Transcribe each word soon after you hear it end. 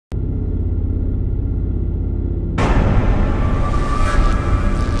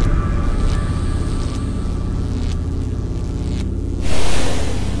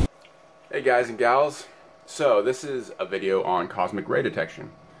Hey guys and gals, so this is a video on cosmic ray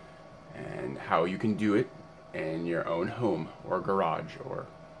detection and how you can do it in your own home or garage or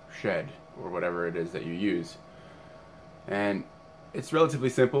shed or whatever it is that you use. And it's relatively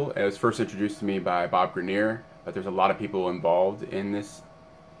simple. It was first introduced to me by Bob Grenier, but there's a lot of people involved in this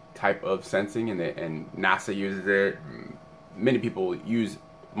type of sensing, and NASA uses it. Many people use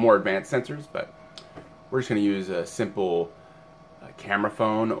more advanced sensors, but we're just going to use a simple camera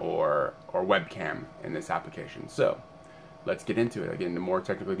phone or webcam in this application. So let's get into it. I'll get into more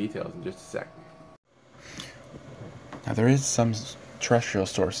technical details in just a sec. Now there is some terrestrial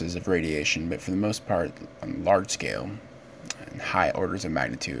sources of radiation, but for the most part on large scale and high orders of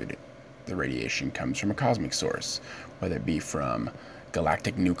magnitude, the radiation comes from a cosmic source, whether it be from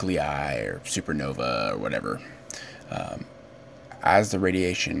galactic nuclei or supernova or whatever. As the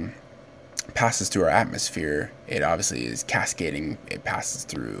radiation passes through our atmosphere, it obviously is cascading. It passes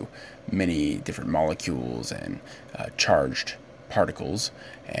through many different molecules and charged particles,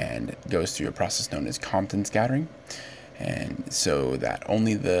 and goes through a process known as Compton scattering, and so that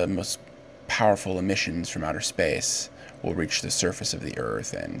only the most powerful emissions from outer space will reach the surface of the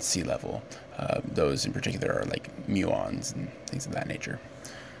Earth and sea level. Those in particular are like muons and things of that nature.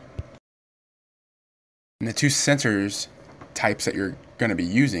 And the two sensors types that you're going to be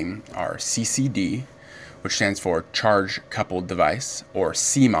using are CCD, which stands for Charge Coupled Device, or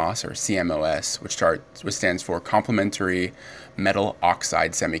CMOS, or CMOS, which stands for Complementary Metal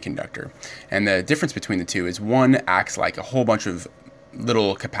Oxide Semiconductor. And the difference between the two is one acts like a whole bunch of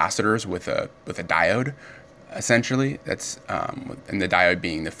little capacitors with a diode, essentially. That's and the diode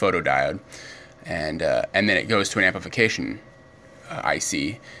being the photodiode, and then it goes to an amplification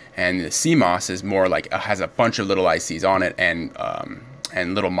IC. And the CMOS is more like has a bunch of little ICs on it and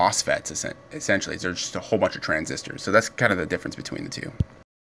little MOSFETs essentially. They're just a whole bunch of transistors. So that's kind of the difference between the two.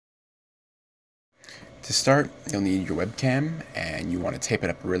 To start, you'll need your webcam, and you want to tape it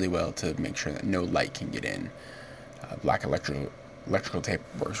up really well to make sure that no light can get in. Black electrical tape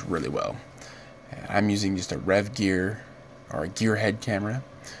works really well. I'm using just a Rev Gear or a Gearhead camera,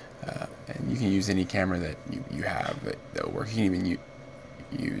 and you can use any camera that you have that will work. You can even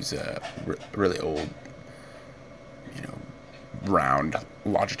use a really old, round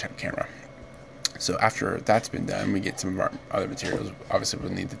Logitech camera. So after that's been done, we get some of our other materials. Obviously,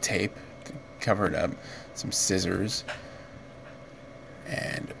 we'll need the tape to cover it up, some scissors,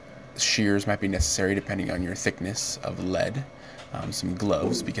 and shears might be necessary depending on your thickness of lead. Some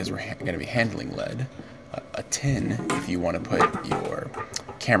gloves because we're going to be handling lead. A tin if you want to put your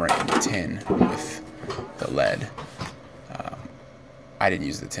camera in the tin with the lead. I didn't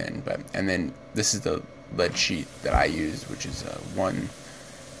use the tin, and then this is the lead sheet that I use, which is a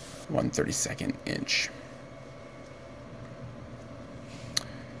 1/32 inch.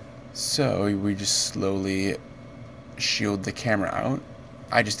 So we just slowly shield the camera out.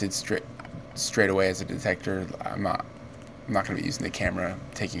 I just did straight away as a detector. I'm not going to be using the camera,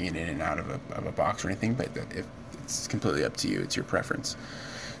 taking it in and out of a box or anything, but it's completely up to you. It's your preference.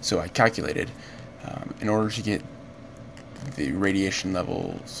 So I calculated in order to get the radiation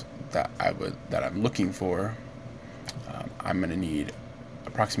levels that I'm looking for, I'm going to need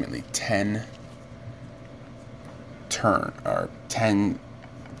approximately 10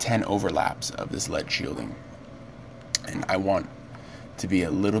 overlaps of this lead shielding, and I want to be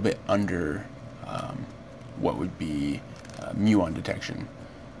a little bit under what would be muon detection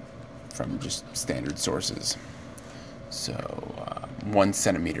from just standard sources. So 1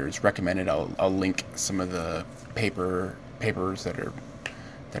 centimeter is recommended. I'll link some of the papers that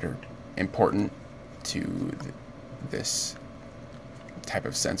are important to this type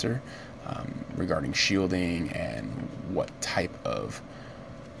of sensor regarding shielding and what type of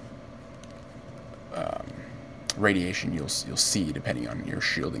radiation you'll see depending on your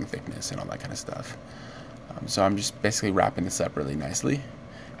shielding thickness and all that kind of stuff. So I'm just basically wrapping this up really nicely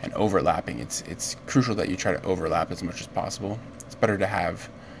and overlapping. It's crucial that you try to overlap as much as possible. It's better to have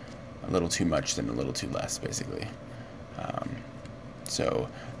a little too much than a little too less, basically. So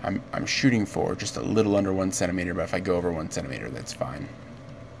I'm shooting for just a little under 1 centimeter, but if I go over 1 centimeter, that's fine.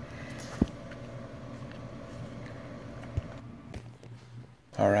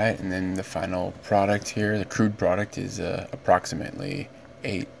 Alright, and then the final product here, the crude product, is approximately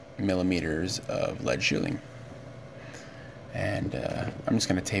 8 millimeters of lead shielding. And I'm just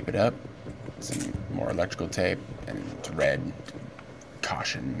going to tape it up. Some more electrical tape, and it's red.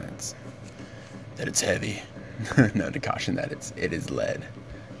 Caution that it's heavy. No, to caution that it is lead,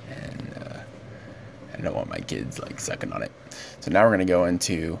 and I don't want my kids like sucking on it. So now we're going to go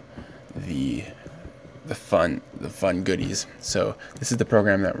into the fun goodies. So this is the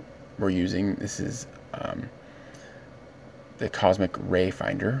program that we're using. This is the Cosmic Ray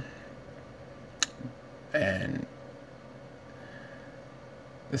Finder, and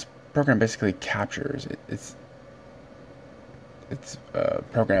this program basically captures it. It's a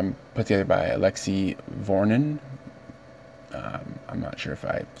program put together by Alexei Vornin. I'm not sure if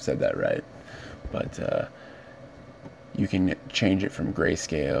I said that right, but you can change it from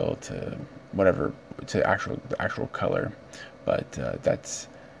grayscale to whatever, to the actual color. But that's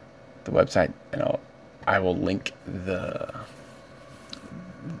the website, and I will link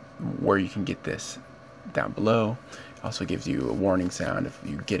where you can get this down below. It also gives you a warning sound if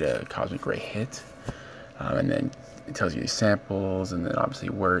you get a cosmic ray hit, and then it tells you samples, and then obviously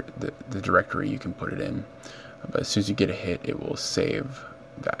where the directory you can put it in. But as soon as you get a hit, it will save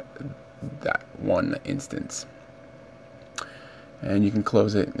that one instance, and you can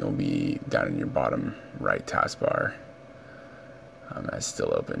close it. It'll be down in your bottom right taskbar. That's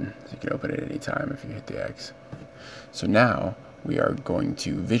still open, so you can open it anytime if you hit the X. So now we are going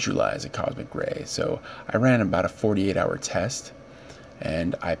to visualize a cosmic ray. So I ran about a 48-hour test,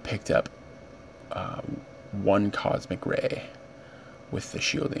 and I picked up one cosmic ray with the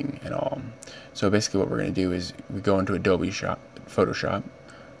shielding and all. So basically what we're going to do is we go into Adobe Photoshop.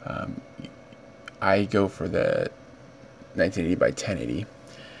 I go for the 1980 by 1080,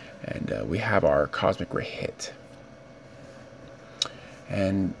 and we have our cosmic ray hit.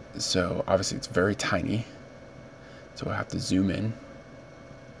 And so obviously it's very tiny, so we'll have to zoom in.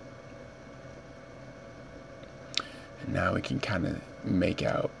 And now we can kind of make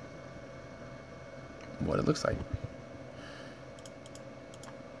out what it looks like.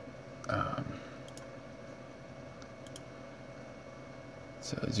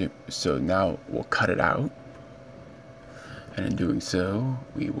 So now we'll cut it out, and in doing so,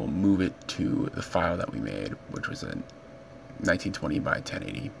 we will move it to the file that we made, which was a 1920 by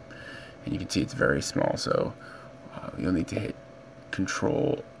 1080, and you can see it's very small. So you'll need to hit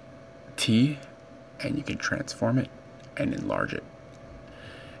Control T, and you can transform it and enlarge it,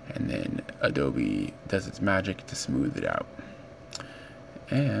 and then Adobe does its magic to smooth it out.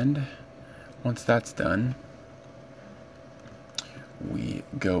 And once that's done, we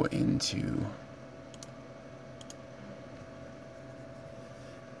go into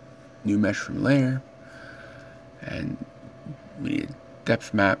New Mesh from Layer, and we need a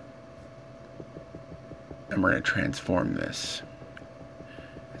depth map, and we're going to transform this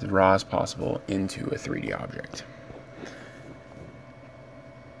as raw as possible into a 3D object.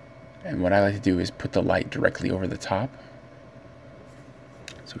 And what I like to do is put the light directly over the top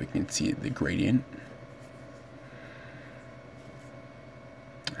so we can see the gradient.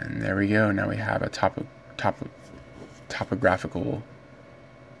 And there we go. Now we have a topographical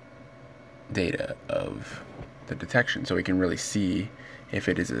data of the detection, so we can really see if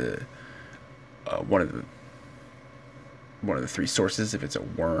it is one of the three sources, if it's a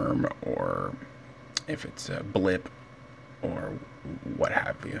worm or if it's a blip or what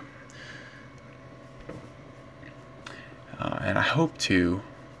have you. And I hope to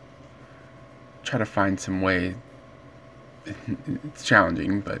try to find some way. It's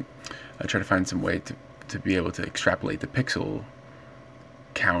challenging, but I try to find some way to be able to extrapolate the pixel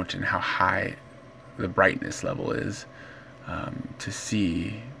count and how high the brightness level is, to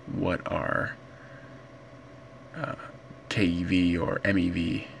see what our KEV or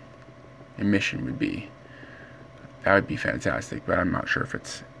MEV emission would be. That would be fantastic, but I'm not sure if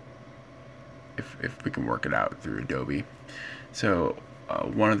we can work it out through Adobe. So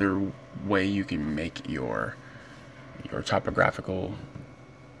one other way you can make your topographical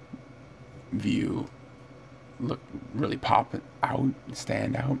view look really pop out,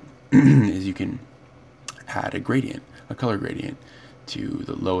 stand out, is you can add a color gradient to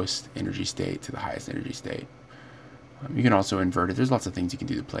the lowest energy state to the highest energy state. You can also invert it. There's lots of things you can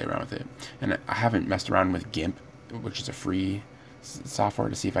do to play around with it. And I haven't messed around with GIMP, which is a free software,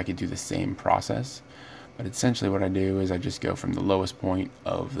 to see if I could do the same process. But essentially what I do is I just go from the lowest point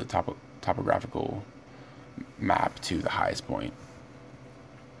of the topographical map to the highest point,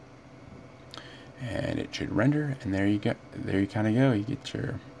 and it should render, and there you go. There you kind of go. You get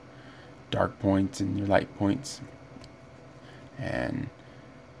your dark points and your light points. And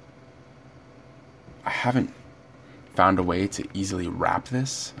I haven't found a way to easily wrap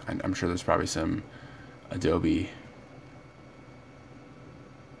this. I'm sure there's probably some Adobe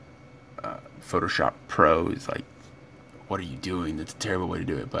Photoshop pros like, what are you doing? That's a terrible way to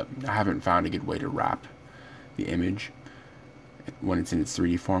do it. But I haven't found a good way to wrap the image when it's in its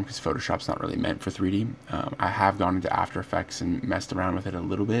 3D form, because Photoshop's not really meant for 3D. I have gone into After Effects and messed around with it a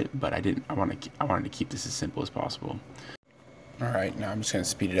little bit, but I wanted to keep this as simple as possible. Alright, now I'm just going to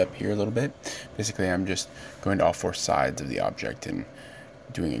speed it up here a little bit. Basically, I'm just going to all four sides of the object and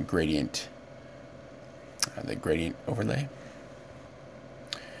doing a gradient, the gradient overlay.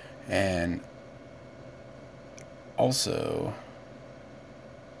 And also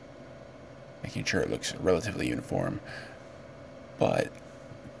making sure it looks relatively uniform. But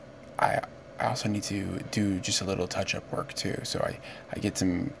I also need to do just a little touch-up work too. So I get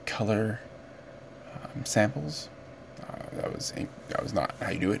some color samples. That was not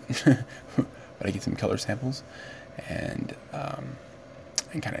how you do it, but I get some color samples and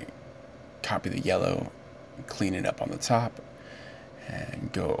kind of copy the yellow, clean it up on the top, and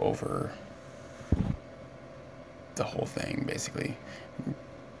go over the whole thing basically.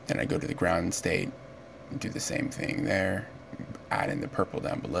 Then I go to the ground state, do the same thing there, add in the purple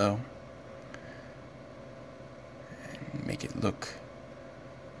down below, and make it look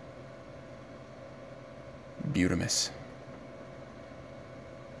beautimous.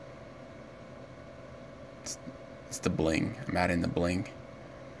 It's the bling. I'm adding the bling.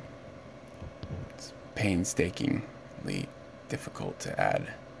 It's painstakingly difficult to add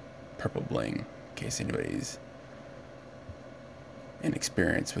purple bling, in case anybody's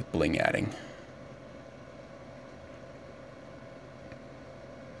inexperienced with bling adding.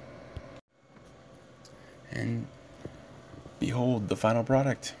 And behold the final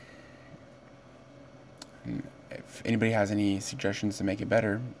product. And if anybody has any suggestions to make it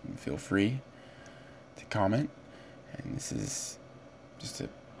better, feel free to comment. And this is just a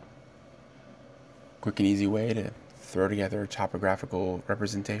quick and easy way to throw together a topographical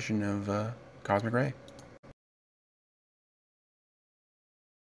representation of cosmic ray.